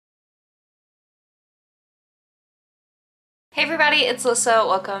Hey everybody, it's Alyssa.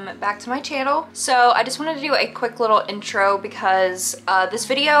 Welcome back to my channel. So I just wanted to do a quick little intro because this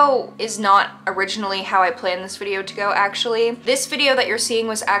video is not originally how I planned this video to go actually. This video that you're seeing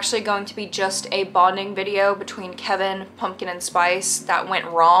was actually going to be just a bonding video between Kevin, Pumpkin, and Spice that went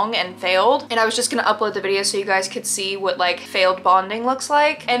wrong and failed. And I was just gonna upload the video so you guys could see what like failed bonding looks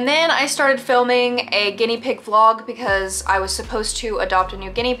like. And then I started filming a guinea pig vlog because I was supposed to adopt a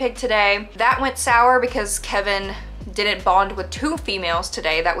new guinea pig today. That went sour because Kevin didn't bond with two females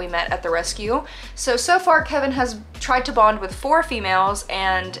today that we met at the rescue. So far Kevin has tried to bond with 4 females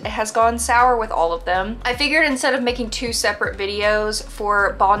and it has gone sour with all of them. I figured instead of making 2 separate videos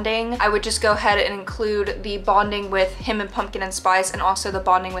for bonding, I would just go ahead and include the bonding with him and Pumpkin and Spice and also the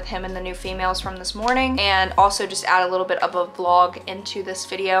bonding with him and the new females from this morning, and also just add a little bit of a vlog into this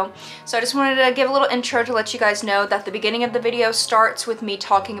video. So I just wanted to give a little intro to let you guys know that the beginning of the video starts with me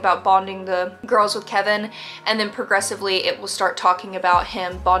talking about bonding the girls with Kevin, and then progressively it will start talking about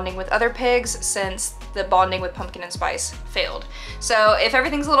him bonding with other pigs since the bonding with Pumpkin and Spice failed. So if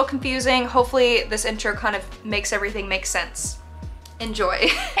everything's a little confusing, hopefully this intro kind of makes everything make sense. Enjoy.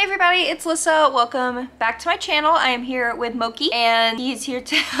 Hey everybody, it's Alyssa. Welcome back to my channel. I am here with Moki and he's here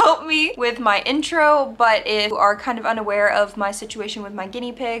to help me with my intro, but if you are kind of unaware of my situation with my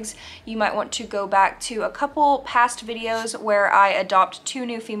guinea pigs, you might want to go back to a couple past videos where I adopt 2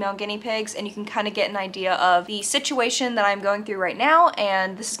 new female guinea pigs and you can kind of get an idea of the situation that I'm going through right now,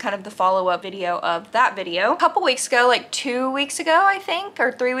 and this is kind of the follow-up video of that video. A couple weeks ago, like 2 weeks ago I think,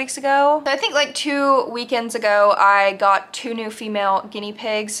 or 3 weeks ago. So I think like 2 weekends ago I got 2 new female guinea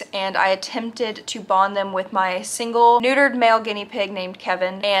pigs and I attempted to bond them with my single neutered male guinea pig named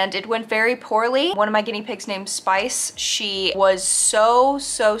Kevin, and it went very poorly. One of my guinea pigs named Spice, she was so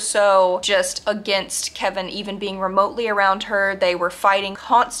just against Kevin even being remotely around her. They were fighting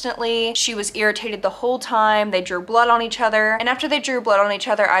constantly. She was irritated the whole time. They drew blood on each other, and after they drew blood on each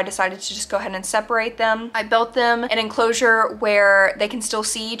other, I decided to just go ahead and separate them. I built them an enclosure where they can still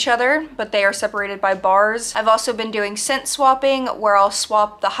see each other, but they are separated by bars. I've also been doing scent swapping where I'll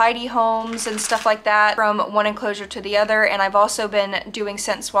swap the Heidi homes and stuff like that from one enclosure to the other, and I've also been doing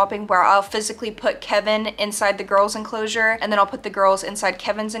scent swapping where I'll physically put Kevin inside the girls' enclosure and then I'll put the girls inside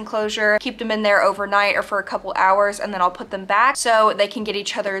Kevin's enclosure, keep them in there overnight or for a couple hours, and then I'll put them back so they can get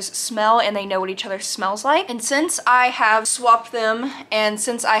each other's smell and they know what each other smells like. And since I have swapped them and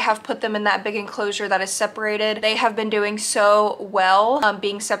since I have put them in that big enclosure that is separated, they have been doing so well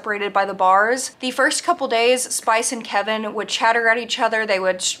being separated by the bars. The first couple days, Spice and Kevin would chatter at each other, they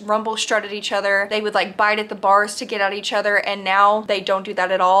would rumble strut at each other, they would like bite at the bars to get at each other, and now they don't do that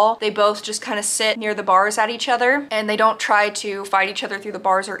at all. They both just kind of sit near the bars at each other and they don't try to fight each other through the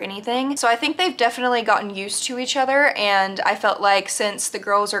bars or anything. So I think they've definitely gotten used to each other, and I felt like since the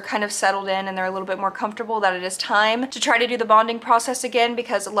girls are kind of settled in and they're a little bit more comfortable, that it is time to try to do the bonding process again,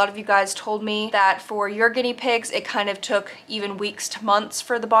 because a lot of you guys told me that for your guinea pigs it kind of took even weeks to months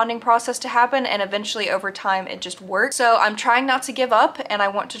for the bonding process to happen, and eventually over time it just worked. So I'm trying not to give up and I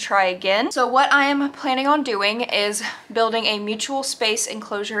want to try again. So what I am planning on doing is building a mutual space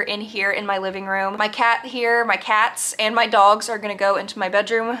enclosure in here in my living room. My cat here, my cats, and my dogs are gonna go into my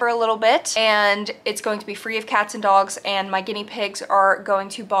bedroom for a little bit, and it's going to be free of cats and dogs, and my guinea pigs are going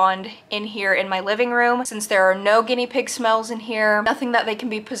to bond in here in my living room since there are no guinea pig smells in here, nothing that they can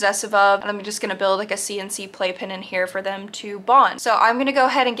be possessive of, and I'm just gonna build like a CNC playpen in here for them to bond. So I'm gonna go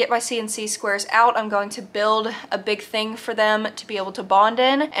ahead and get my CNC squares out. I'm going to build a big thing for them to be able to bond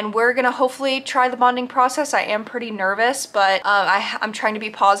in, and we're gonna hopefully try the bonding process. I am pretty nervous, but I'm trying to be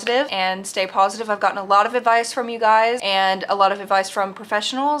positive and stay positive. I've gotten a lot of advice from you guys and a lot of advice from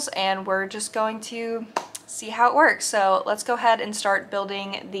professionals, and we're just going to see how it works. So let's go ahead and start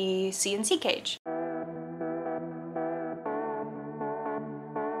building the CNC cage.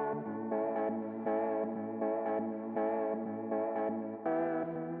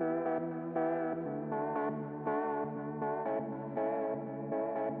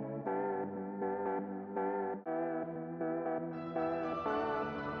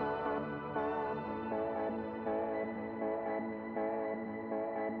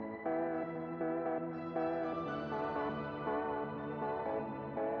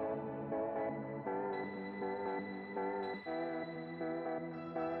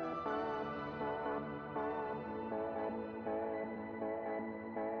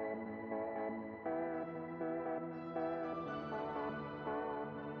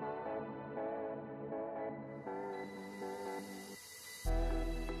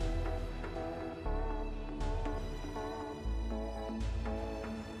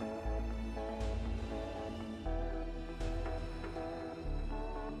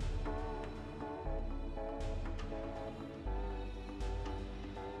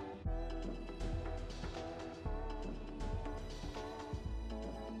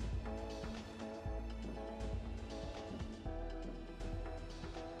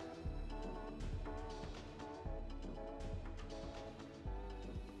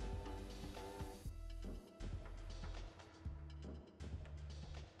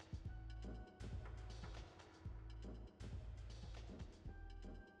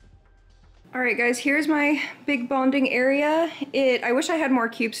 Alright guys, here's my big bonding area. I wish I had more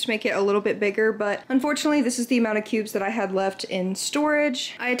cubes to make it a little bit bigger, but unfortunately this is the amount of cubes that I had left in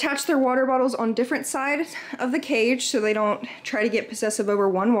storage. I attached their water bottles on different sides of the cage so they don't try to get possessive over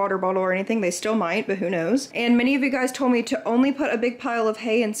one water bottle or anything. They still might, but who knows. And many of you guys told me to only put a big pile of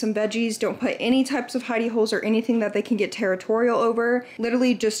hay and some veggies. Don't put any types of hidey holes or anything that they can get territorial over.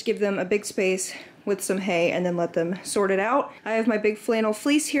 Literally just give them a big space with some hay and then let them sort it out. I have my big flannel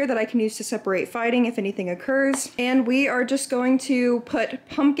fleece here that I can use to separate fighting if anything occurs. And we are just going to put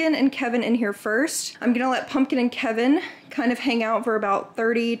Pumpkin and Kevin in here first. I'm gonna let Pumpkin and Kevin kind of hang out for about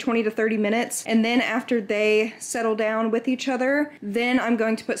 20 to 30 minutes. And then after they settle down with each other, then I'm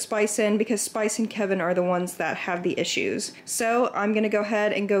going to put Spice in because Spice and Kevin are the ones that have the issues. So I'm gonna go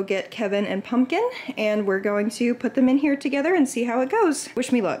ahead and go get Kevin and Pumpkin and we're going to put them in here together and see how it goes.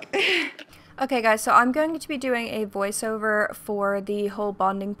 Wish me luck. Okay guys, so I'm going to be doing a voiceover for the whole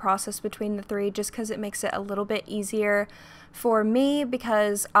bonding process between the three just because it makes it a little bit easier for me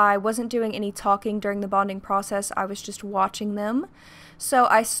because I wasn't doing any talking during the bonding process, I was just watching them. So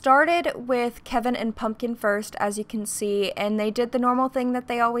I started with Kevin and Pumpkin first, as you can see, and they did the normal thing that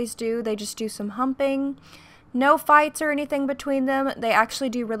they always do. They just do some humping. No fights or anything between them. They actually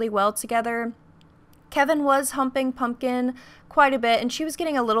do really well together. Kevin was humping Pumpkin quite a bit and she was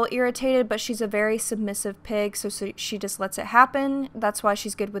getting a little irritated, but she's a very submissive pig, so she just lets it happen. That's why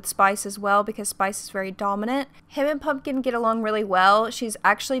she's good with Spice as well, because Spice is very dominant. Him and Pumpkin get along really well. She's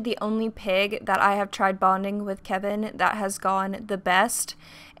actually the only pig that I have tried bonding with Kevin that has gone the best.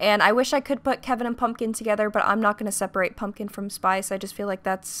 And I wish I could put Kevin and Pumpkin together, but I'm not going to separate Pumpkin from Spice. I just feel like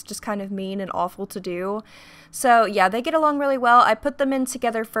that's just kind of mean and awful to do. So yeah, they get along really well. I put them in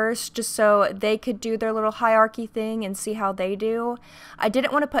together first just so they could do their little hierarchy thing and see how they do. I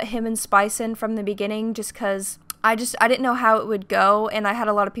didn't want to put him and Spice in from the beginning just because I didn't know how it would go, and I had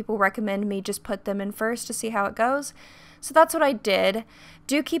a lot of people recommend me just put them in first to see how it goes. So that's what I did.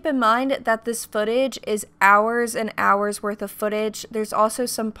 Do keep in mind that this footage is hours and hours worth of footage. There's also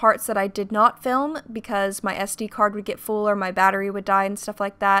some parts that I did not film because my SD card would get full or my battery would die and stuff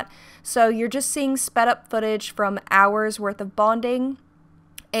like that. So you're just seeing sped up footage from hours worth of bonding.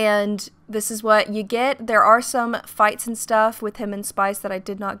 And this is what you get. There are some fights and stuff with him and Spice that I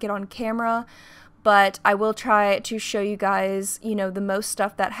did not get on camera, but I will try to show you guys, you know, the most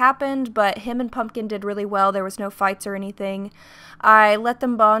stuff that happened. But him and Pumpkin did really well. There was no fights or anything. I let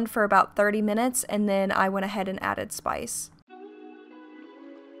them bond for about 30 minutes and then I went ahead and added Spice.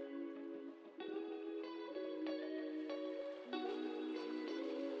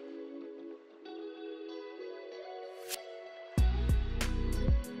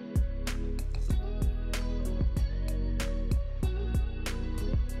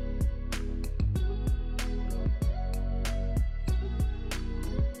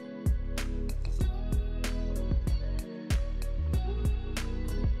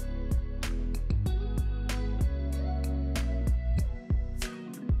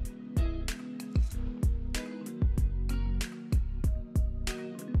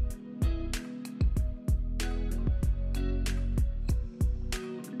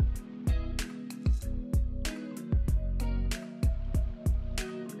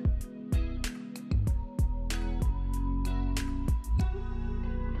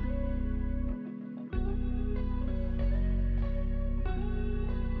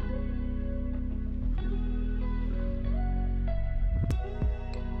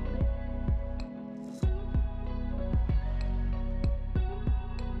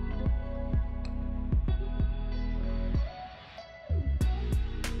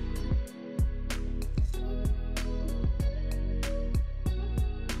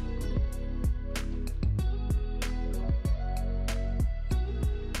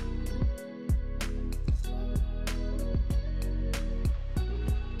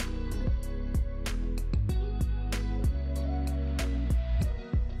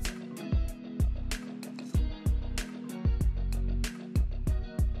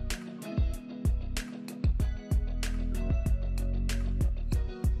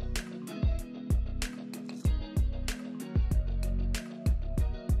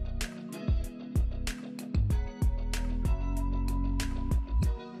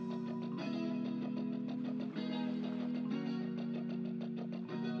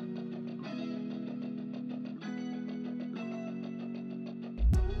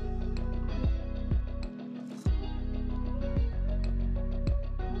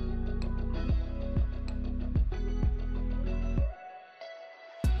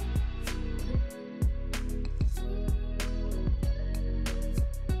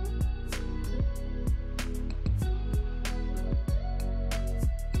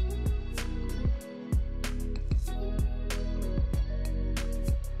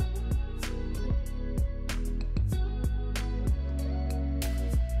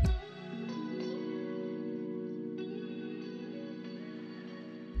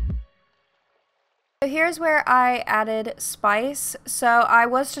 So here's where I added spice. So I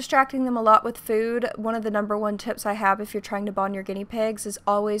was distracting them a lot with food. One of the #1 tips I have if you're trying to bond your guinea pigs is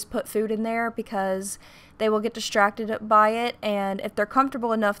always put food in there, because they will get distracted by it, and if they're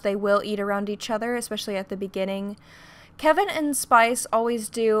comfortable enough they will eat around each other, especially at the beginning. Kevin and Spice always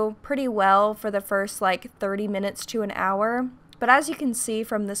do pretty well for the first like 30 minutes to an hour, but as you can see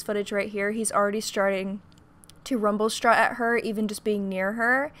from this footage right here, he's already starting to rumble strut at her, even just being near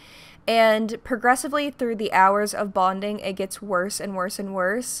her. And progressively through the hours of bonding, it gets worse and worse and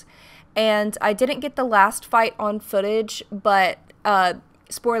worse. And I didn't get the last fight on footage, but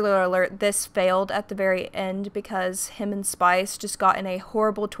spoiler alert, this failed at the very end because him and Spice just got in a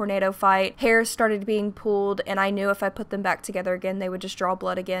horrible tornado fight. Hair started being pulled, and I knew if I put them back together again, they would just draw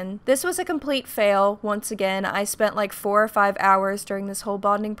blood again. This was a complete fail. Once again, I spent like 4 or 5 hours during this whole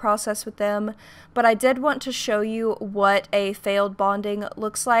bonding process with them, but I did want to show you what a failed bonding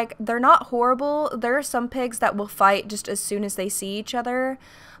looks like. They're not horrible. There are some pigs that will fight just as soon as they see each other,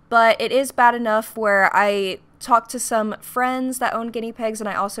 but it is bad enough where I talked to some friends that own guinea pigs, and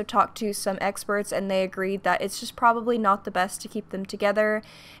I also talked to some experts, and they agreed that it's just probably not the best to keep them together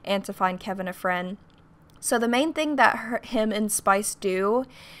and to find Kevin a friend. So the main thing that him and Spice do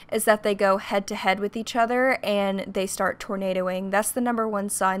is that they go head to head with each other and they start tornadoing. That's the #1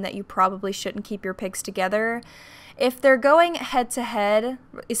 sign that you probably shouldn't keep your pigs together. If they're going head to head,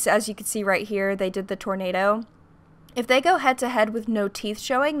 as you can see right here, they did the tornado. If they go head to head with no teeth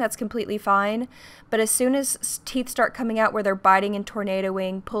showing, that's completely fine. But as soon as teeth start coming out where they're biting and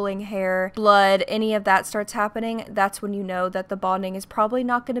tornadoing, pulling hair, blood, any of that starts happening, that's when you know that the bonding is probably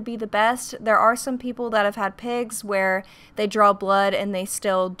not going to be the best. There are some people that have had pigs where they draw blood and they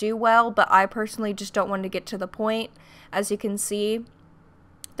still do well, but I personally just don't want to get to the point. As you can see,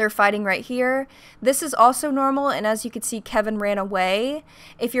 they're fighting right here. This is also normal, and as you can see, Kevin ran away.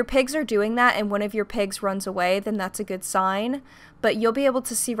 If your pigs are doing that and one of your pigs runs away, then that's a good sign. But you'll be able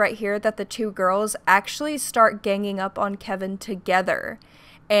to see right here that the two girls actually start ganging up on Kevin together.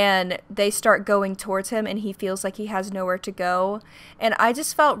 And they start going towards him, and he feels like he has nowhere to go. And I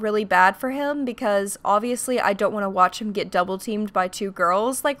just felt really bad for him, because obviously I don't want to watch him get double teamed by two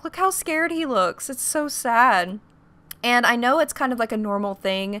girls. Like, look how scared he looks. It's so sad. And I know it's kind of like a normal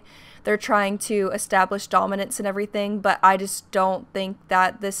thing. They're trying to establish dominance and everything, but I just don't think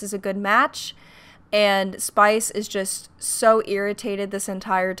that this is a good match. And Spice is just so irritated this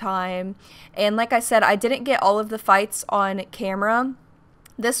entire time. And like I said, I didn't get all of the fights on camera.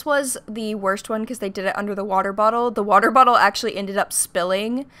 This was the worst one because they did it under the water bottle. The water bottle actually ended up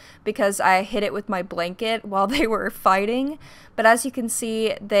spilling because I hit it with my blanket while they were fighting. But as you can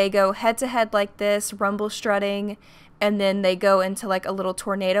see, they go head to head like this, rumble strutting, and then they go into like a little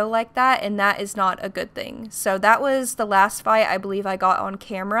tornado like that, and that is not a good thing. So that was the last fight I believe I got on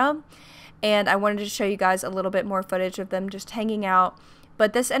camera, and I wanted to show you guys a little bit more footage of them just hanging out.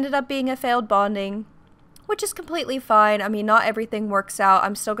 But this ended up being a failed bonding, which is completely fine. I mean, not everything works out.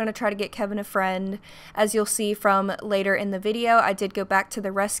 I'm still going to try to get Kevin a friend. As you'll see from later in the video, I did go back to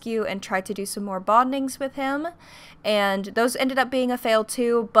the rescue and try to do some more bondings with him. And those ended up being a fail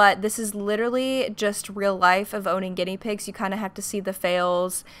too, but this is literally just real life of owning guinea pigs. You kind of have to see the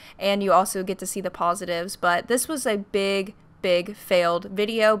fails, and you also get to see the positives. But this was a big failed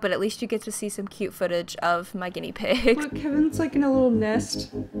video, but at least you get to see some cute footage of my guinea pig. Look, Kevin's like in a little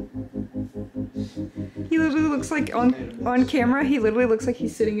nest. He literally looks like on camera, he literally looks like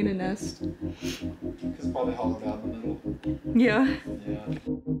he's sitting in a nest. Because probably hollowed out in the middle. Yeah. Yeah.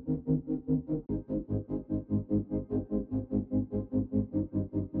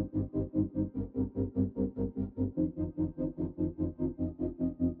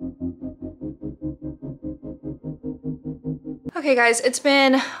 Okay guys, it's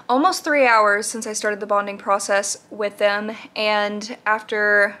been almost 3 hours since I started the bonding process with them, and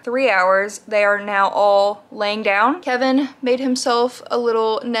after 3 hours they are now all laying down. Kevin made himself a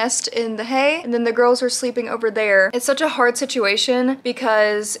little nest in the hay, and then the girls are sleeping over there. It's such a hard situation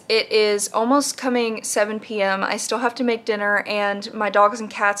because it is almost coming 7 p.m. I still have to make dinner, and my dogs and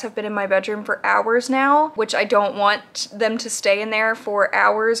cats have been in my bedroom for hours now, which I don't want them to stay in there for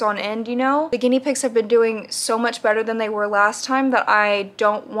hours on end, you know? The guinea pigs have been doing so much better than they were last time that I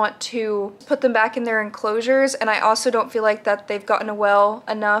don't want to put them back in their enclosures, and I also don't feel like that they've gotten well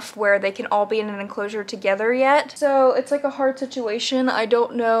enough where they can all be in an enclosure together yet. So it's like a hard situation. I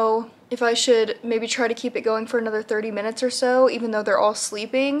don't know if I should maybe try to keep it going for another 30 minutes or so, even though they're all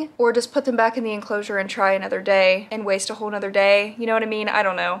sleeping, or just put them back in the enclosure and try another day and waste a whole nother day. You know what I mean? I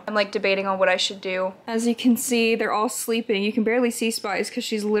don't know. I'm like debating on what I should do. As you can see, they're all sleeping. You can barely see Spice because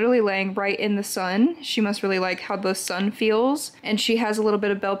she's literally laying right in the sun. She must really like how the sun feels. And she has a little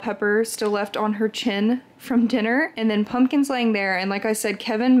bit of bell pepper still left on her chin from dinner. And then Pumpkin's laying there, and like I said,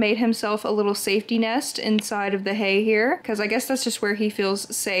 Kevin made himself a little safety nest inside of the hay here because I guess that's just where he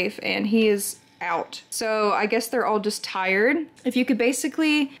feels safe, and he is out. So I guess they're all just tired. If you could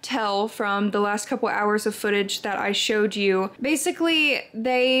basically tell from the last couple hours of footage that I showed you, basically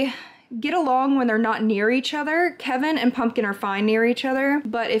they get along when they're not near each other. Kevin and Pumpkin are fine near each other,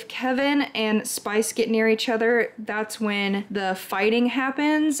 but if Kevin and Spice get near each other, that's when the fighting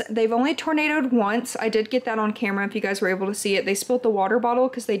happens. They've only tornadoed once. I did get that on camera if you guys were able to see it. They spilled the water bottle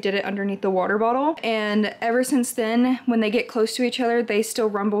because they did it underneath the water bottle, and ever since then, when they get close to each other, they still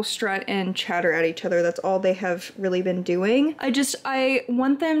rumble, strut, and chatter at each other. That's all they have really been doing. I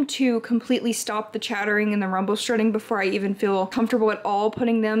want them to completely stop the chattering and the rumble strutting before I even feel comfortable at all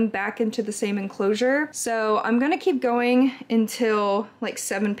putting them back into the same enclosure. So I'm gonna keep going until like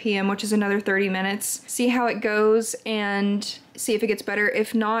 7 p.m., which is another 30 minutes, see how it goes and see if it gets better.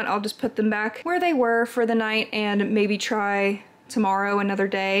 If not, I'll just put them back where they were for the night and maybe try tomorrow another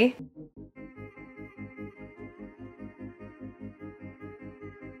day.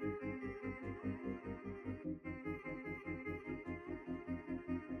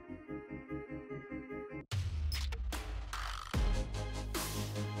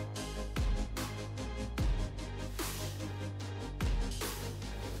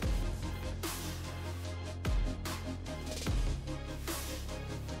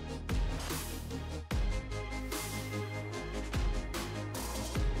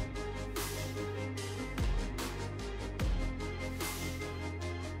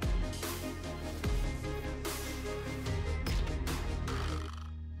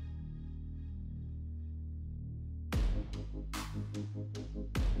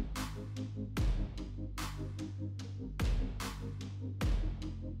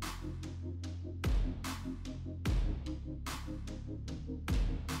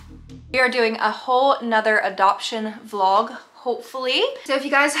 We are doing a whole nother adoption vlog, hopefully. So if you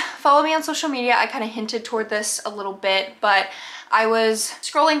guys follow me on social media, I kind of hinted toward this a little bit, but I was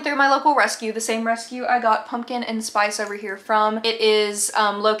scrolling through my local rescue, the same rescue I got Pumpkin and Spice over here from. It is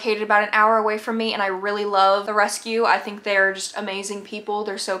located about an hour away from me, and I really love the rescue. I think they're just amazing people.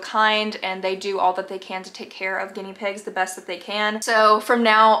 They're so kind, and they do all that they can to take care of guinea pigs the best that they can. So from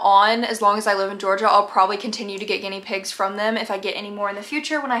now on, as long as I live in Georgia, I'll probably continue to get guinea pigs from them if I get any more in the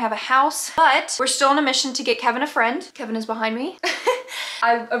future when I have a house. But we're still on a mission to get Kevin a friend. Kevin is behind me.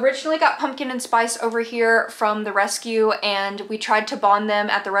 I originally got Pumpkin and Spice over here from the rescue, and we tried to bond them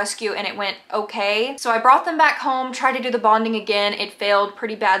at the rescue and it went okay. So I brought them back home, tried to do the bonding again. It failed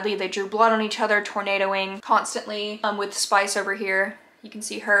pretty badly. They drew blood on each other, tornadoing constantly. With Spice over here, you can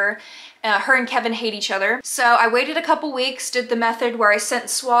see her. Her and Kevin hate each other. So I waited a couple weeks, did the method where I scent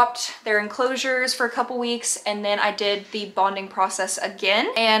swapped their enclosures for a couple weeks, and then I did the bonding process again.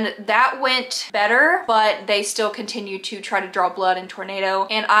 And that went better, but they still continue to try to draw blood and tornado.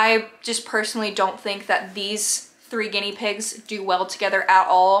 And I just personally don't think that these 3 guinea pigs do well together at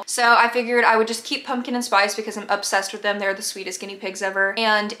all. So I figured I would just keep Pumpkin and Spice because I'm obsessed with them. They're the sweetest guinea pigs ever.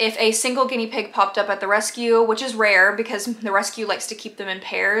 And if a single guinea pig popped up at the rescue, which is rare because the rescue likes to keep them in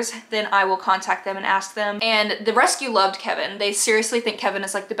pairs, then I will contact them and ask them. And the rescue loved Kevin. They seriously think Kevin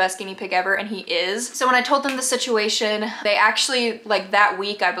is like the best guinea pig ever, and he is. So when I told them the situation, they actually, like that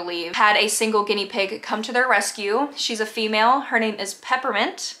week I believe, had a single guinea pig come to their rescue. She's a female. Her name is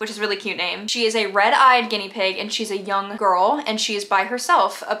Peppermint, which is a really cute name. She is a red-eyed guinea pig, and she's a young girl, and she is by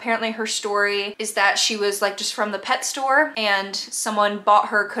herself. Apparently her story is that she was like just from the pet store, and someone bought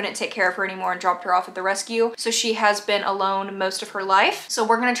her, couldn't take care of her anymore, and dropped her off at the rescue. So she has been alone most of her life. So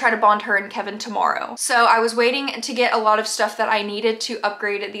we're gonna try to bond her and Kevin tomorrow. So I was waiting to get a lot of stuff that I needed to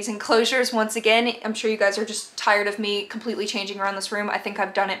upgrade these enclosures. Once again, I'm sure you guys are just tired of me completely changing around this room. I think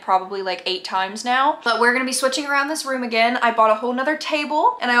I've done it probably like 8 times now, but we're gonna be switching around this room again. I bought a whole nother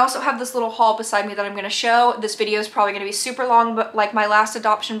table, and I also have this little haul beside me that I'm gonna show. This video is probably gonna be super long, but like my last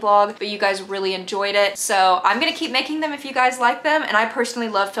adoption vlog, but you guys really enjoyed it. So I'm gonna keep making them if you guys like them, and I personally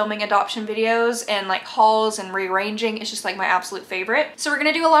love filming adoption videos and like hauls and rearranging. It's just like my absolute favorite. So we're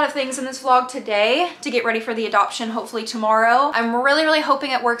gonna do a lot of things in this vlog today to get ready for the adoption, hopefully tomorrow. I'm really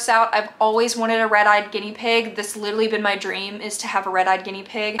hoping it works out. I've always wanted a red-eyed guinea pig. This literally been my dream, is to have a red-eyed guinea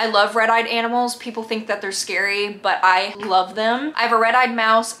pig. I love red-eyed animals. People think that they're scary, but I love them. I have a red-eyed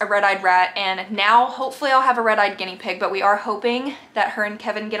mouse, a red-eyed rat, and now hopefully I'll have a red-eyed red-eyed guinea pig, but we are hoping that her and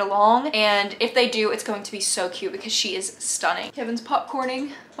Kevin get along. And if they do, it's going to be so cute because she is stunning. Kevin's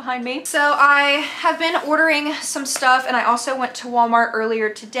popcorning behind me. So I have been ordering some stuff, and I also went to Walmart earlier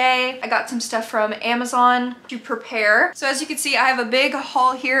today. I got some stuff from Amazon to prepare. So as you can see, I have a big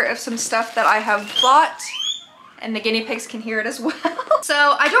haul here of some stuff that I have bought, and the guinea pigs can hear it as well. So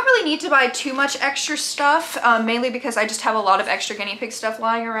I don't really need to buy too much extra stuff, mainly because I just have a lot of extra guinea pig stuff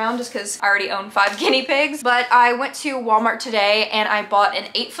lying around just because I already own 5 guinea pigs. But I went to Walmart today and I bought an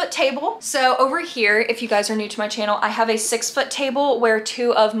 8-foot table. So over here, if you guys are new to my channel, I have a 6-foot table where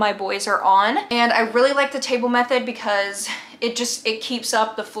 2 of my boys are on. And I really like the table method because it keeps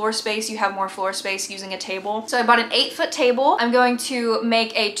up the floor space. You have more floor space using a table. So I bought an 8-foot table. I'm going to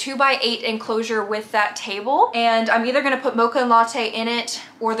make a 2x8 enclosure with that table. And I'm either gonna put mocha and latte in it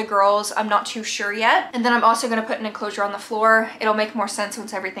or the girls. I'm not too sure yet. And then I'm also gonna put an enclosure on the floor. It'll make more sense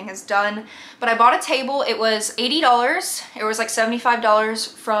once everything is done. But I bought a table. It was $80. It was like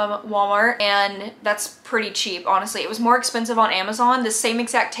 $75 from Walmart, and that's pretty cheap, honestly. It was more expensive on Amazon. The same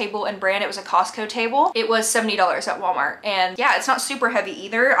exact table and brand, it was a Costco table. It was $70 at Walmart. And yeah, it's not super heavy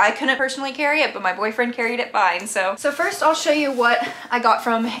either. I couldn't personally carry it, but my boyfriend carried it fine. So first I'll show you what I got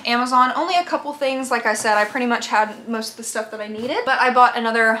from Amazon. Only a couple things. Like I said, I pretty much had most of the stuff that I needed. But I bought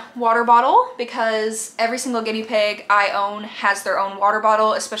another water bottle because every single guinea pig I own has their own water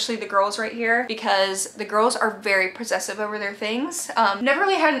bottle, especially the girls right here, because the girls are very possessive over their things. Never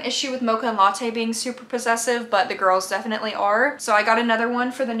really had an issue with mocha and latte being super possessive, but the girls definitely are. So I got another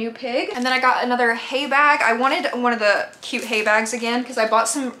one for the new pig. And then I got another hay bag. I wanted one of the cute hay bags again because I bought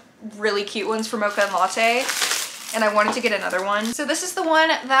some really cute ones for mocha and latte, and I wanted to get another one. So this is the one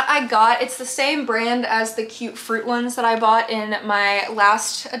that I got. It's the same brand as the cute fruit ones that I bought in my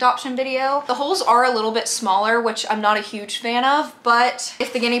last adoption video. The holes are a little bit smaller, which I'm not a huge fan of, but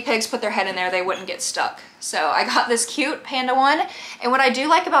if the guinea pigs put their head in there, they wouldn't get stuck. So I got this cute panda one. And what I do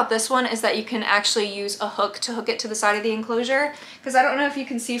like about this one is that you can actually use a hook to hook it to the side of the enclosure. Because I don't know if you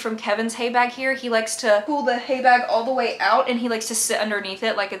can see from Kevin's hay bag here, he likes to pull the hay bag all the way out and he likes to sit underneath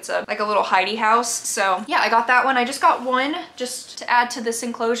it like it's a little hidey house. So yeah, I got that one. I just got one just to add to this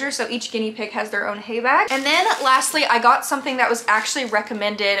enclosure. So each guinea pig has their own hay bag. And then lastly, I got something that was actually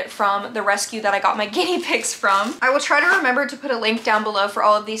recommended from the rescue that I got my guinea pigs from. I will try to remember to put a link down below for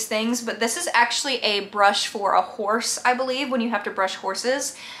all of these things, but this is actually a brush for a horse, I believe, when you have to brush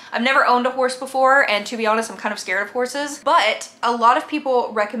horses. I've never owned a horse before, and to be honest, I'm kind of scared of horses, but a lot of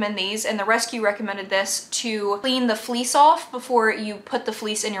people recommend these, and the rescue recommended this to clean the fleece off before you put the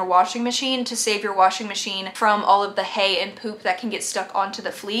fleece in your washing machine to save your washing machine from all of the hay and poop that can get stuck onto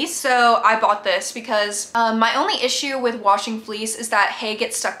the fleece. So I bought this because my only issue with washing fleece is that hay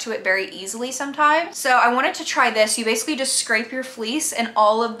gets stuck to it very easily sometimes. So I wanted to try this. You basically just scrape your fleece and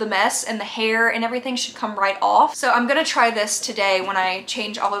all of the mess and the hair and everything should come right off. So I'm gonna try this today when I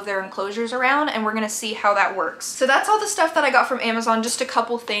change all of their enclosures around, and we're gonna see how that works. So that's all the stuff that I got from Amazon, just a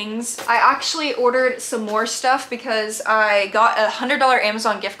couple things. I actually ordered some more stuff because I got a $100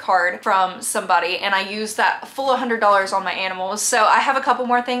 Amazon gift card from somebody, and I used that full $100 on my animals. So I have a couple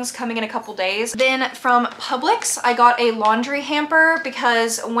more things coming in a couple days. Then from Publix, I got a laundry hamper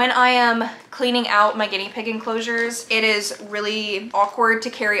because when I am cleaning out my guinea pig enclosures, it is really awkward to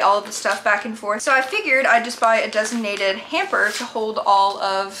carry all of the stuff back and forth. So I figured I'd just buy a designated hamper to hold all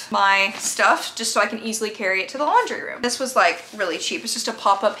of my stuff just so I can easily carry it to the laundry room. This was like really cheap. It's just a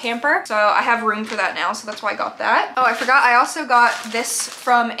pop-up hamper. So I have room for that now, so that's why I got that. Oh, I forgot, I also got this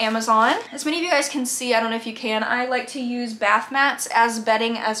from Amazon. As many of you guys can see, I don't know if you can, I like to use bath mats as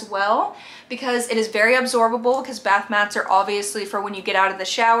bedding as well, because it is very absorbable, because bath mats are obviously for when you get out of the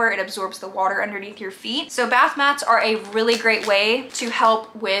shower, it absorbs the water underneath your feet. So bath mats are a really great way to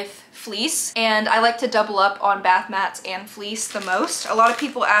help with fleece, and I like to double up on bath mats and fleece the most. A lot of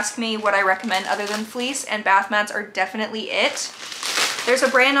people ask me what I recommend other than fleece, and bath mats are definitely it. There's a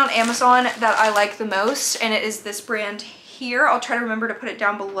brand on Amazon that I like the most, and it is this brand here. I'll try to remember to put it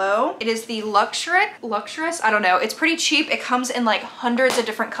down below. It is the Luxurious, I don't know. It's pretty cheap. It comes in like hundreds of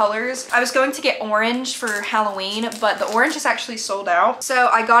different colors. I was going to get orange for Halloween, but the orange is actually sold out. So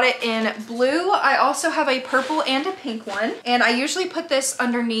I got it in blue. I also have a purple and a pink one. And I usually put this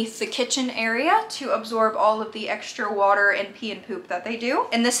underneath the kitchen area to absorb all of the extra water and pee and poop that they do.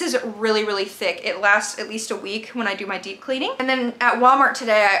 And this is really, really thick. It lasts at least a week when I do my deep cleaning. And then at Walmart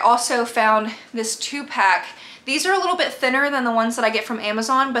today, I also found this 2-pack. These are a little bit thinner than the ones that I get from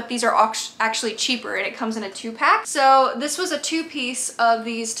Amazon, but these are actually cheaper, and it comes in a 2-pack. So this was a 2-piece of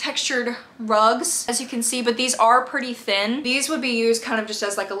these textured rugs, as you can see, but these are pretty thin. These would be used kind of just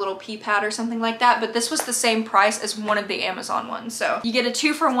as like a little pee pad or something like that, but this was the same price as one of the Amazon ones. So you get a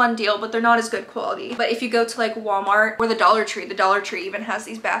 2-for-1 deal, but they're not as good quality. But if you go to like Walmart or the Dollar Tree even has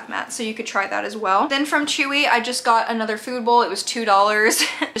these bath mats, so you could try that as well. Then from Chewy, I just got another food bowl. It was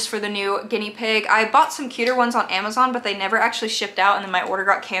 $2 just for the new guinea pig. I bought some cuter ones on Amazon, but they never actually shipped out, and then my order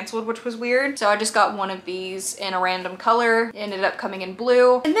got canceled, which was weird. So I just got one of these in a random color. It ended up coming in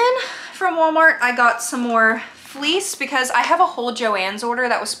blue. And then from Walmart, I got some more fleece because I have a whole Joann's order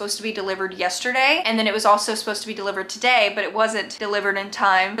that was supposed to be delivered yesterday, and then it was also supposed to be delivered today, but it wasn't delivered in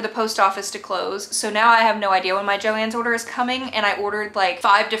time for the post office to close. So now I have no idea when my Joann's order is coming, and I ordered like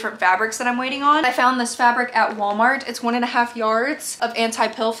 5 different fabrics that I'm waiting on. I found this fabric at Walmart. It's 1.5 yards of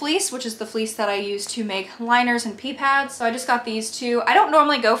anti-pill fleece, which is the fleece that I use to make liners and pee pads. So I just got these 2. I don't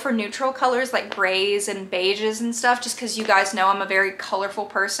normally go for neutral colors like grays and beiges and stuff, just because you guys know I'm a very colorful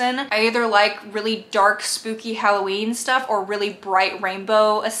person. I either like really dark, spooky Halloween stuff or really bright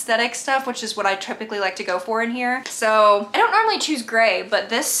rainbow aesthetic stuff, which is what I typically like to go for in here. So I don't normally choose gray, but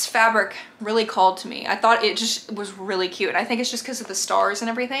this fabric really called to me. I thought it just was really cute, and I think it's just because of the stars and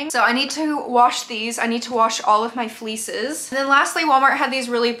everything. So I need to wash these. I need to wash all of my fleeces. And then lastly, Walmart had these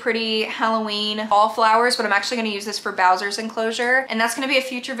really pretty Halloween fall flowers, but I'm actually going to use this for Bowser's enclosure, and that's going to be a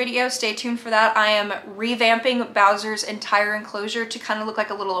future video. Stay tuned for that. I am revamping Bowser's entire enclosure to kind of look like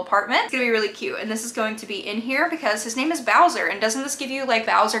a little apartment. It's gonna be really cute, and this is going to be in here because his name is Bowser, and doesn't this give you like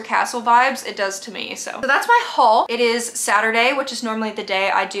Bowser Castle vibes? It does to me. So that's my haul. It is Saturday, which is normally the day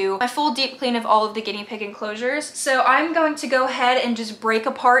I do my full deep clean of all of the guinea pig enclosures. So I'm going to go ahead and just break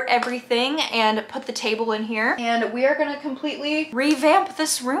apart everything and put the table in here, and we are gonna completely revamp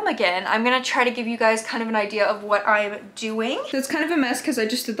this room again. I'm gonna try to give you guys kind of an idea of what I'm doing. So it's kind of a mess because I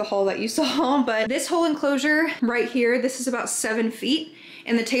just did the haul that you saw, but this whole enclosure right here, this is about 7 feet.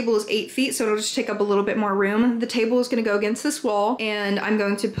 And the table is 8 feet, so it'll just take up a little bit more room. The table is gonna go against this wall, and I'm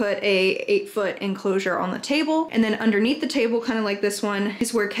going to put a 8-foot enclosure on the table. And then underneath the table, kind of like this one,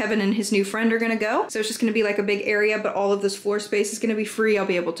 is where Kevin and his new friend are gonna go. So it's just gonna be like a big area, but all of this floor space is gonna be free. I'll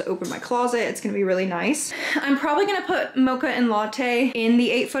be able to open my closet. It's gonna be really nice. I'm probably gonna put Mocha and Latte in the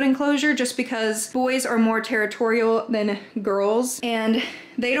 8-foot enclosure just because boys are more territorial than girls, and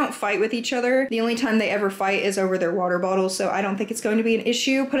they don't fight with each other. The only time they ever fight is over their water bottles, so I don't think it's going to be an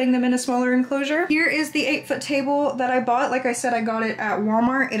issue putting them in a smaller enclosure. Here is the 8-foot table that I bought. Like I said, I got it at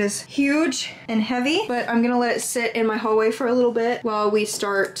Walmart. It is huge and heavy, but I'm gonna let it sit in my hallway for a little bit while we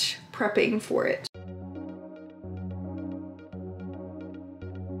start prepping for it.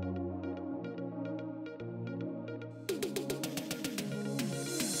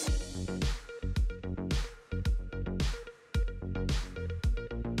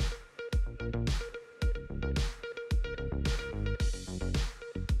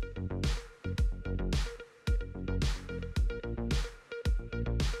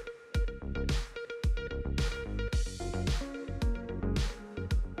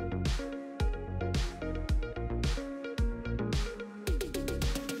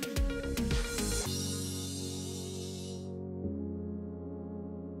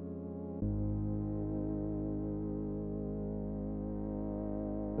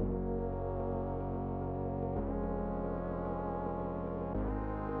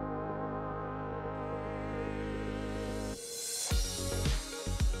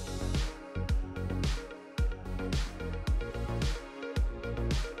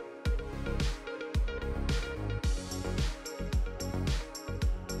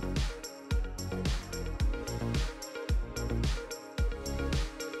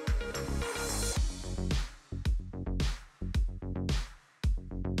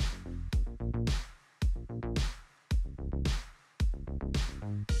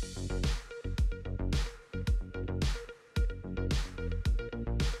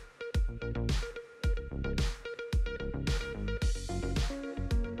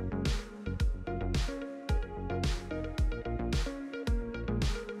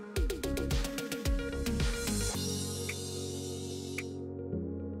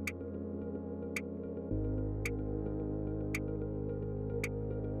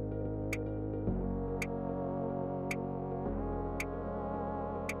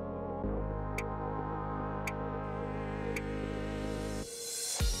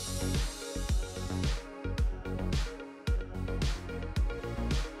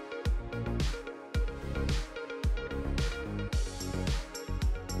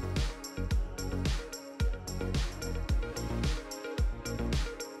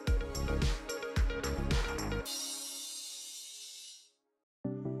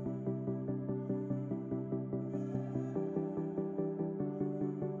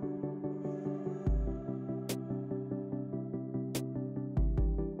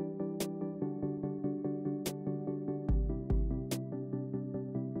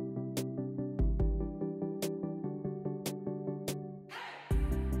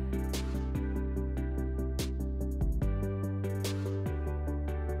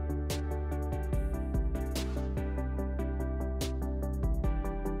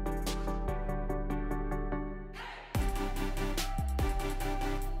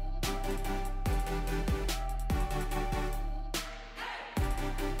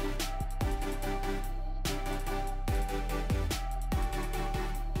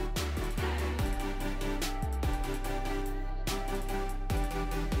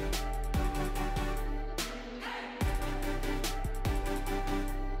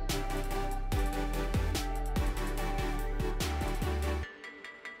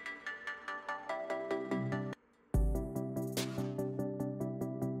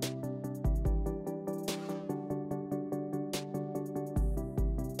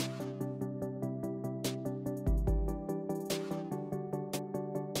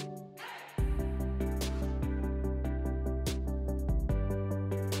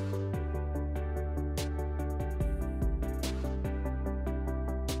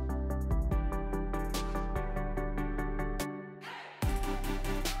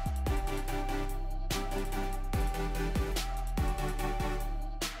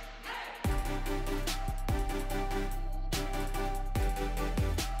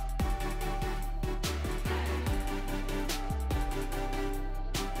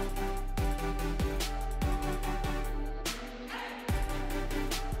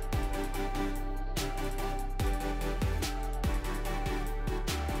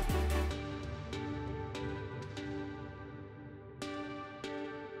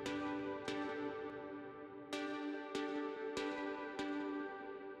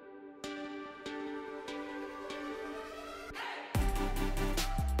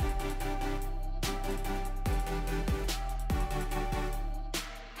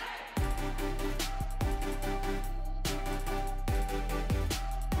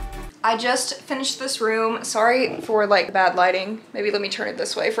 I just finished this room. Sorry for like bad lighting. Maybe let me turn it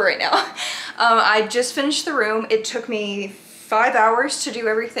this way for right now. I just finished the room. It took me 5 hours to do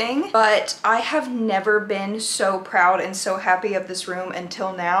everything, but I have never been so proud and so happy of this room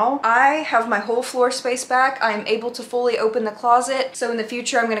until now. I have my whole floor space back. I'm able to fully open the closet. So in the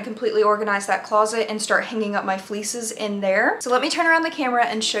future, I'm gonna completely organize that closet and start hanging up my fleeces in there. So let me turn around the camera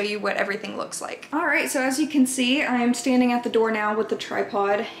and show you what everything looks like. All right, so as you can see, I am standing at the door now with the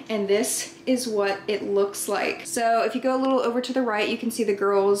tripod, and this is what it looks like. So if you go a little over to the right, you can see the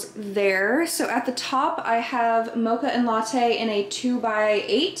girls there. So at the top, I have Mocha and Latte in a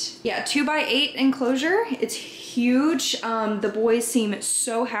 2x8. Yeah, 2x8 enclosure. It's huge. The boys seem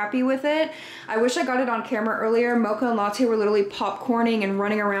so happy with it. I wish I got it on camera earlier. Mocha and Latte were literally popcorning and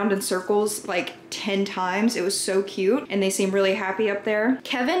running around in circles like 10 times. It was so cute, and they seem really happy up there.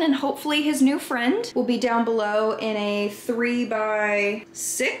 Kevin and hopefully his new friend will be down below in a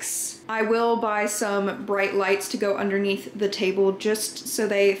 3x6. I will buy some bright lights to go underneath the table just so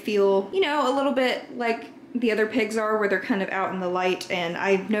they feel, you know, a little bit like the other pigs are, where they're kind of out in the light. And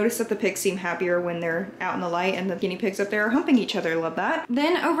I've noticed that the pigs seem happier when they're out in the light, and the guinea pigs up there are humping each other. Love that.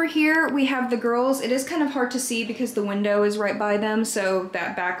 Then over here we have the girls. It is kind of hard to see because the window is right by them, so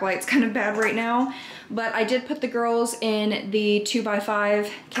that backlight's kind of bad right now. But I did put the girls in the 2x5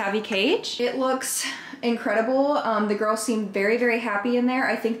 Cavi cage. It looks incredible. The girls seem very, very happy in there.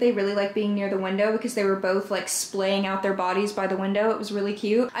 I think they really like being near the window because they were both like splaying out their bodies by the window. It was really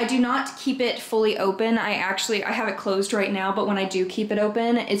cute. I do not keep it fully open. I have it closed right now, but when I do keep it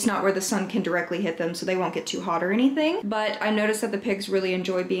open, it's not where the sun can directly hit them, so they won't get too hot or anything. But I noticed that the pigs really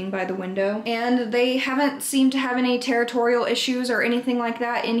enjoy being by the window, and they haven't seemed to have any territorial issues or anything like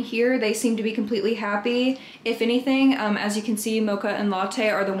that in here. They seem to be completely happy. If anything, as you can see, Mocha and Latte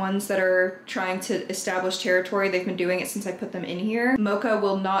are the ones that are trying to establish territory. They've been doing it since I put them in here. Mocha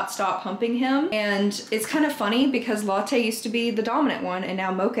will not stop humping him, and it's kind of funny because Latte used to be the dominant one, and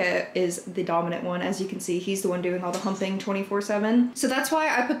now Mocha is the dominant one. As you can see, he's the one doing all the humping 24/7. So that's why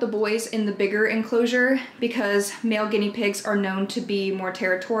I put the boys in the bigger enclosure, because male guinea pigs are known to be more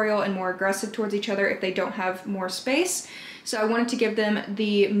territorial and more aggressive towards each other if they don't have more space. So I wanted to give them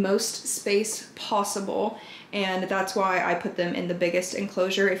the most space possible, and that's why I put them in the biggest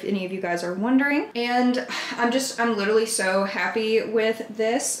enclosure, if any of you guys are wondering. And I'm literally so happy with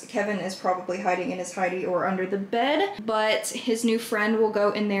this. Kevin is probably hiding in his hidey or under the bed, but his new friend will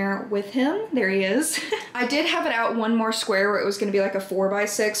go in there with him. There he is. I did have it out one more square where it was gonna be like a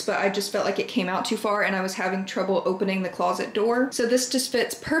 4x6, but I just felt like it came out too far and I was having trouble opening the closet door. So this just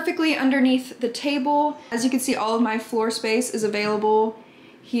fits perfectly underneath the table. As you can see, all of my floor space is available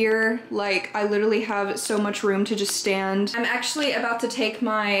here. Like, I literally have so much room to just stand. I'm actually about to take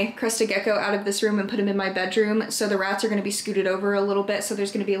my crested gecko out of this room and put him in my bedroom, so the rats are going to be scooted over a little bit, so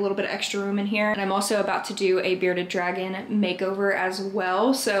there's going to be a little bit of extra room in here. And I'm also about to do a bearded dragon makeover as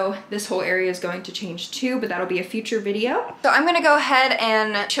well, so this whole area is going to change too, but that'll be a future video. So I'm going to go ahead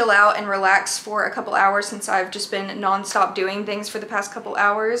and chill out and relax for a couple hours since I've just been non-stop doing things for the past couple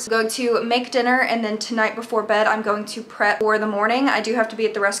hours. I'm going to make dinner, and then tonight before bed I'm going to prep for the morning. I do have to be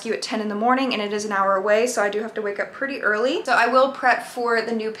at the rescue at 10 in the morning, and it is an hour away, so I do have to wake up pretty early. So I will prep for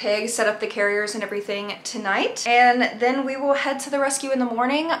the new pig, set up the carriers and everything tonight, and then we will head to the rescue in the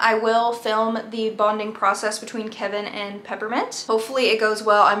morning. I will film the bonding process between Kevin and Peppermint. Hopefully it goes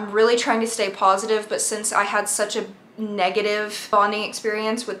well. I'm really trying to stay positive, but since I had such a negative bonding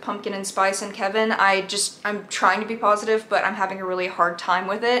experience with Pumpkin and Spice and Kevin, I'm trying to be positive, but I'm having a really hard time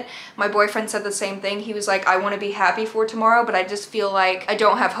with it. My boyfriend said the same thing. He was like, I want to be happy for tomorrow, but I just feel like I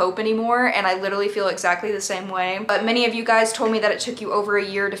don't have hope anymore, and I literally feel exactly the same way. But many of you guys told me that it took you over a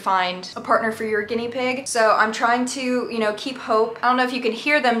year to find a partner for your guinea pig, so I'm trying to, you know, keep hope. I don't know if you can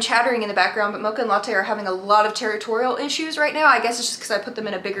hear them chattering in the background, but Mocha and Latte are having a lot of territorial issues right now. I guess it's just because I put them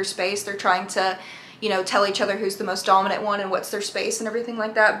in a bigger space. They're trying to, you know, tell each other who's the most dominant one and what's their space and everything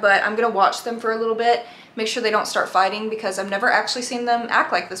like that. But I'm gonna watch them for a little bit, make sure they don't start fighting, because I've never actually seen them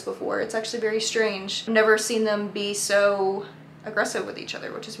act like this before. It's actually very strange. I've never seen them be so aggressive with each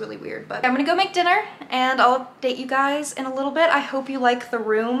other, which is really weird. But I'm gonna go make dinner and I'll update you guys in a little bit. I hope you like the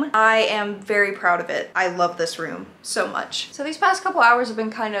room. I am very proud of it. I love this room so much. So these past couple hours have been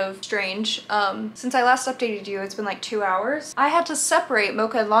kind of strange. Since I last updated you, it's been like 2 hours. I had to separate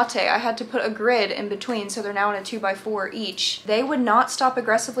Mocha and Latte. I had to put a grid in between, so they're now in a 2x4 each. They would not stop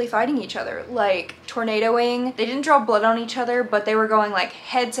aggressively fighting each other, like tornadoing. They didn't draw blood on each other, but they were going like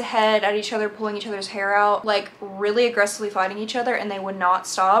head to head at each other, pulling each other's hair out, like really aggressively fighting each each other and they would not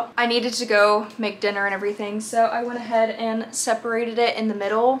stop. I needed to go make dinner and everything, so I went ahead and separated it in the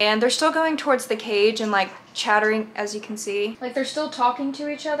middle, and they're still going towards the cage and like chattering, as you can see. Like they're still talking to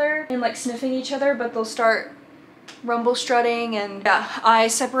each other and like sniffing each other, but they'll start rumble strutting. And yeah, I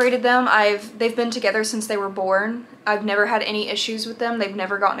separated them. They've been together since they were born. I've never had any issues with them. They've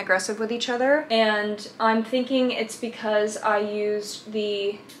never gotten aggressive with each other. And I'm thinking it's because I used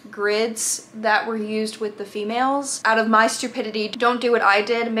the grids that were used with the females. Out of my stupidity, don't do what I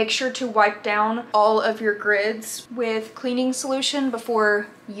did. Make sure to wipe down all of your grids with cleaning solution before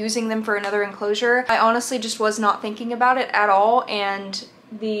using them for another enclosure. I honestly just was not thinking about it at all, and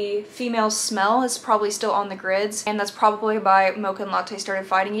the female's smell is probably still on the grids, and that's probably why Mocha and Latte started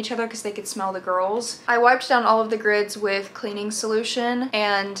fighting each other, because they could smell the girls. I wiped down all of the grids with cleaning solution,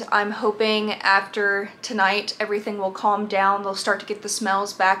 and I'm hoping after tonight everything will calm down. They'll start to get the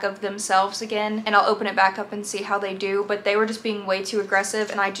smells back of themselves again, and I'll open it back up and see how they do. But they were just being way too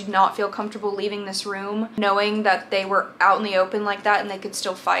aggressive, and I did not feel comfortable leaving this room knowing that they were out in the open like that and they could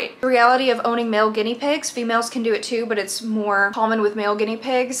still fight. The reality of owning male guinea pigs, females can do it too, but it's more common with male guinea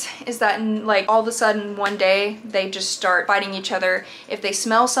pigs, is that like all of a sudden one day they just start fighting each other. If they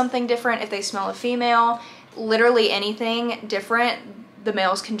smell something different, if they smell a female, literally anything different, the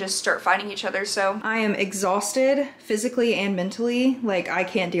males can just start fighting each other. So I am exhausted physically and mentally. Like, I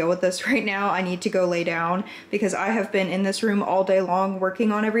can't deal with this right now. I need to go lay down because I have been in this room all day long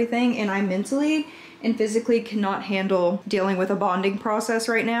working on everything, and I mentally and physically cannot handle dealing with a bonding process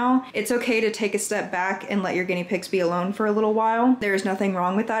right now. It's okay to take a step back and let your guinea pigs be alone for a little while. There is nothing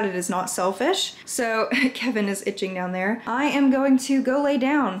wrong with that. It is not selfish. So Kevin is itching down there. I am going to go lay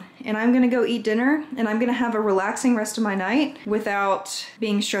down, and I'm gonna go eat dinner, and I'm gonna have a relaxing rest of my night without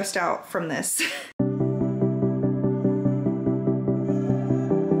being stressed out from this.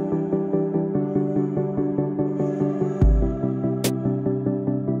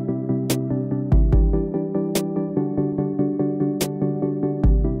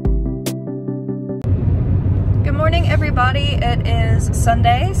 Everybody, it is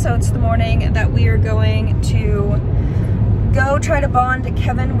Sunday, so it's the morning that we are going to go try to bond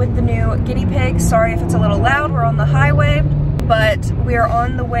Kevin with the new guinea pig. Sorry if it's a little loud, we're on the highway, but we are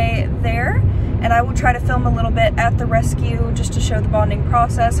on the way there, and I will try to film a little bit at the rescue just to show the bonding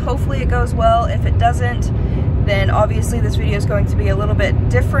process. Hopefully it goes well. If it doesn't, then obviously this video is going to be a little bit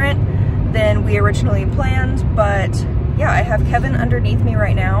different than we originally planned, but yeah, I have Kevin underneath me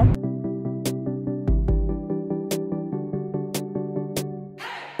right now.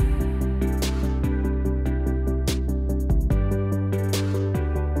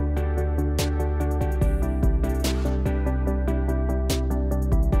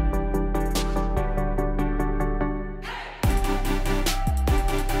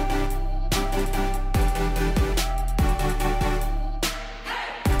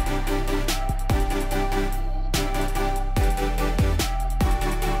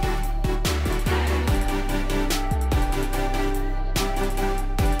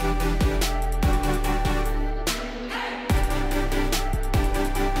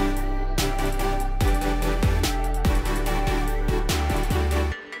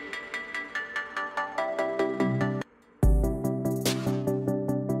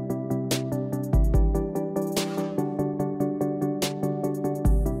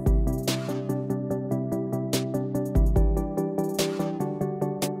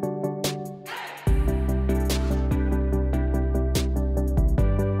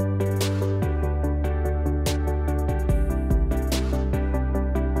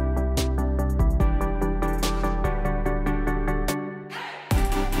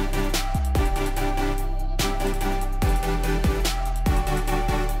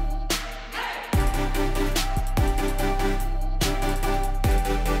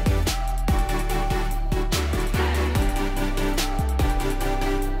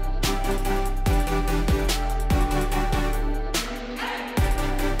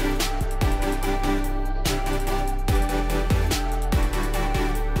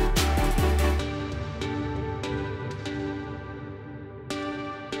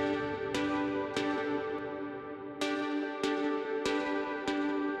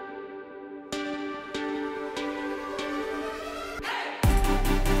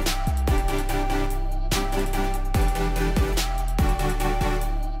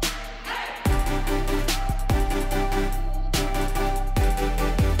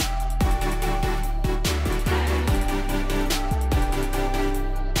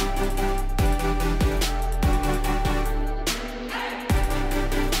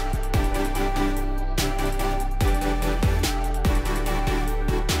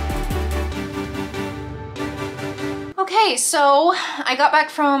 Okay, so I got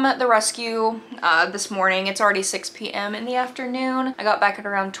back from the rescue this morning. It's already 6 p.m. in the afternoon. I got back at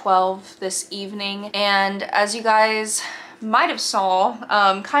around 12 this evening, and as you guys might have saw,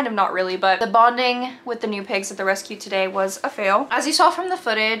 kind of not really, but the bonding with the new pigs at the rescue today was a fail. As you saw from the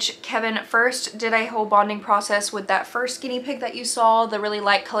footage, Kevin first did a whole bonding process with that first guinea pig that you saw, the really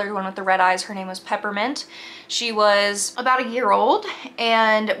light colored one with the red eyes. Her name was Peppermint. She was about a year old,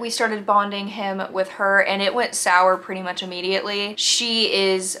 and we started bonding him with her, and it went sour pretty much immediately. She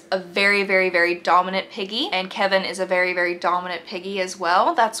is a very, very, very dominant piggy, and Kevin is a very, very dominant piggy as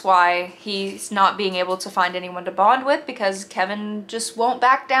well. That's why he's not being able to find anyone to bond with, because Kevin just won't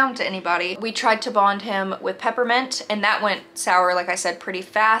back down to anybody. We tried to bond him with Peppermint, and that went sour, like I said, pretty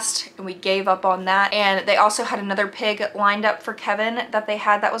fast, and we gave up on that. And they also had another pig lined up for Kevin that they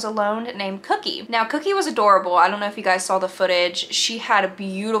had that was alone, named Cookie. Now, Cookie was adorable. I don't know if you guys saw the footage. She had a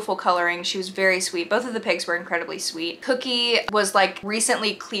beautiful coloring. She was very sweet. Both of the pigs were incredibly sweet. Cookie was like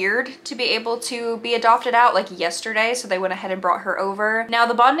recently cleared to be able to be adopted out like yesterday, so they went ahead and brought her over. Now,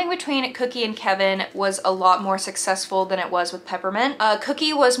 the bonding between Cookie and Kevin was a lot more successful than it was with Peppermint.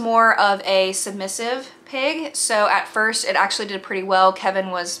 Cookie was more of a submissive pig, so at first it actually did pretty well. Kevin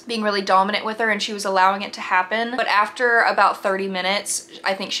was being really dominant with her and she was allowing it to happen, but after about 30 minutes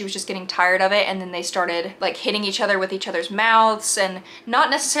I think she was just getting tired of it, and then they started like hitting each other with each other's mouths, and not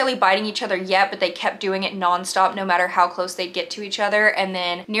necessarily biting each other yet, but they kept doing it non-stop no matter how close they'd get to each other. And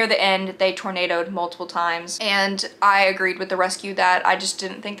then near the end they tornadoed multiple times, and I agreed with the rescue that I just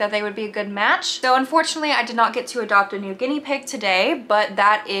didn't think that they would be a good match. So unfortunately I did not get to adopt a new guinea pig today, but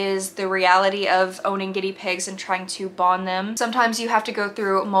that is the reality of owning guinea pigs and trying to bond them. Sometimes you have to go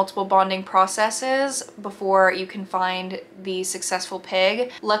through multiple bonding processes before you can find the successful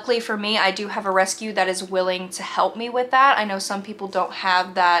pig. Luckily for me, I do have a rescue that is willing to help me with that. I know some people don't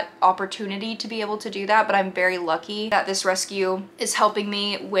have that opportunity to be able to do that, but I'm very lucky that this rescue is helping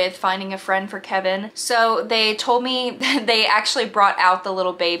me with finding a friend for Kevin. So they told me they actually brought out the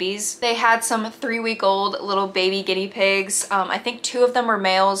little babies. They had some 3-week-old little baby guinea pigs. I think 2 of them were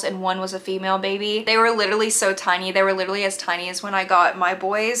males and 1 was a female baby. They were literally so tiny. They were literally as tiny as when I got my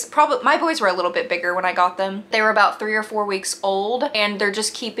boys. Probably my boys were a little bit bigger when I got them. They were about 3 or 4 weeks old, and they're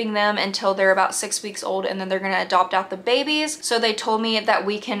just keeping them until they're about 6 weeks old, and then they're gonna adopt out the babies. So they told me that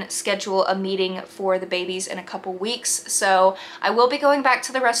we can schedule a meeting for the babies in a couple weeks. So I will be going back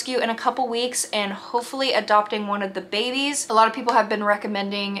to the rescue in a couple weeks and hopefully adopting one of the babies. A lot of people have been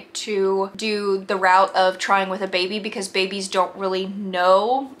recommending to do the route of trying with a baby because babies don't really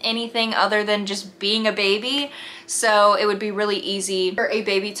know anything other than just being a baby. So it would be really easy for a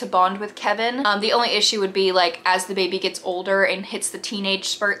baby to bond with Kevin. The only issue would be like as the baby gets older and hits the teenage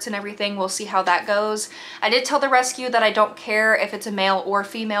spurts and everything, we'll see how that goes. I did tell the rescue that I don't care if it's a male or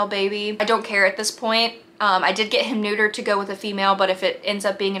female baby. I don't care at this point. I did get him neutered to go with a female, but if it ends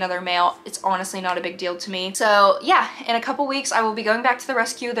up being another male, it's honestly not a big deal to me. So yeah, in a couple weeks, I will be going back to the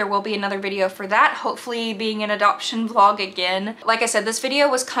rescue. There will be another video for that, hopefully being an adoption vlog again. Like I said, this video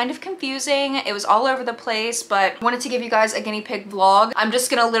was kind of confusing. It was all over the place, but I wanted to give you guys a guinea pig vlog. I'm just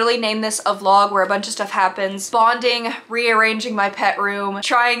gonna literally name this a vlog where a bunch of stuff happens. Bonding, rearranging my pet room,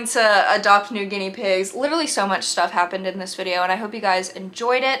 trying to adopt new guinea pigs. Literally so much stuff happened in this video, and I hope you guys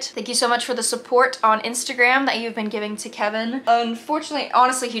enjoyed it. Thank you so much for the support on Instagram that you've been giving to Kevin. Unfortunately,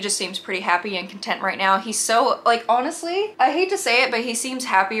 honestly, he just seems pretty happy and content right now. He's so, like, honestly, I hate to say it, but he seems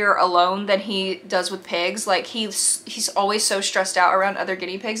happier alone than he does with pigs. Like, he's always so stressed out around other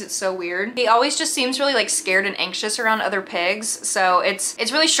guinea pigs. It's so weird. He always just seems really like scared and anxious around other pigs. So it's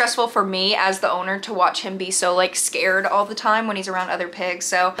really stressful for me as the owner to watch him be so like scared all the time when he's around other pigs.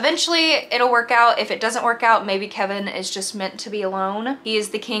 So eventually it'll work out. If it doesn't work out, maybe Kevin is just meant to be alone. He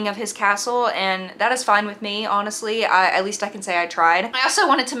is the king of his castle, and that is fine with me, honestly. At least I can say I tried. I also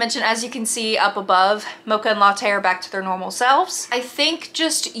wanted to mention, as you can see up above, Mocha and Latte are back to their normal selves. I think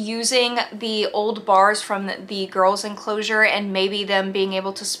just using the old bars from the girls' enclosure and maybe them being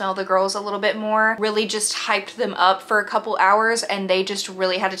able to smell the girls a little bit more really just hyped them up for a couple hours, and they just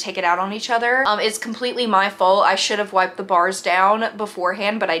really had to take it out on each other. It's completely my fault. I should have wiped the bars down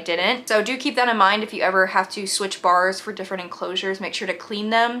beforehand, but I didn't. So do keep that in mind if you ever have to switch bars for different enclosures. Make sure to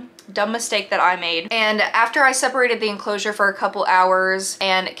clean them. Dumb mistake that I made. And after I separated the enclosure for a couple hours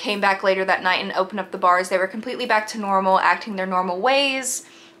and came back later that night and opened up the bars, they were completely back to normal, acting their normal ways,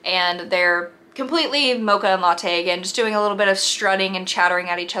 and they're completely mocha and latte again, just doing a little bit of strutting and chattering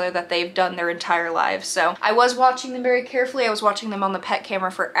at each other that they've done their entire lives. So I was watching them very carefully. I was watching them on the pet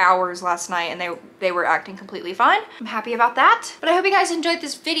camera for hours last night, and they were acting completely fine. I'm happy about that. But I hope you guys enjoyed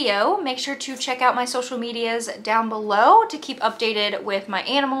this video. Make sure to check out my social medias down below to keep updated with my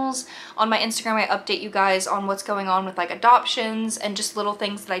animals. On my Instagram, I update you guys on what's going on with like adoptions and just little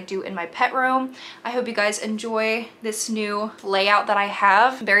things that I do in my pet room. I hope you guys enjoy this new layout that I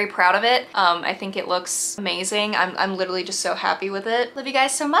have. I'm very proud of it. I think it looks amazing. I'm literally just so happy with it. Love you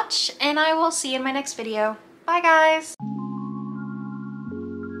guys so much, and I will see you in my next video. Bye guys.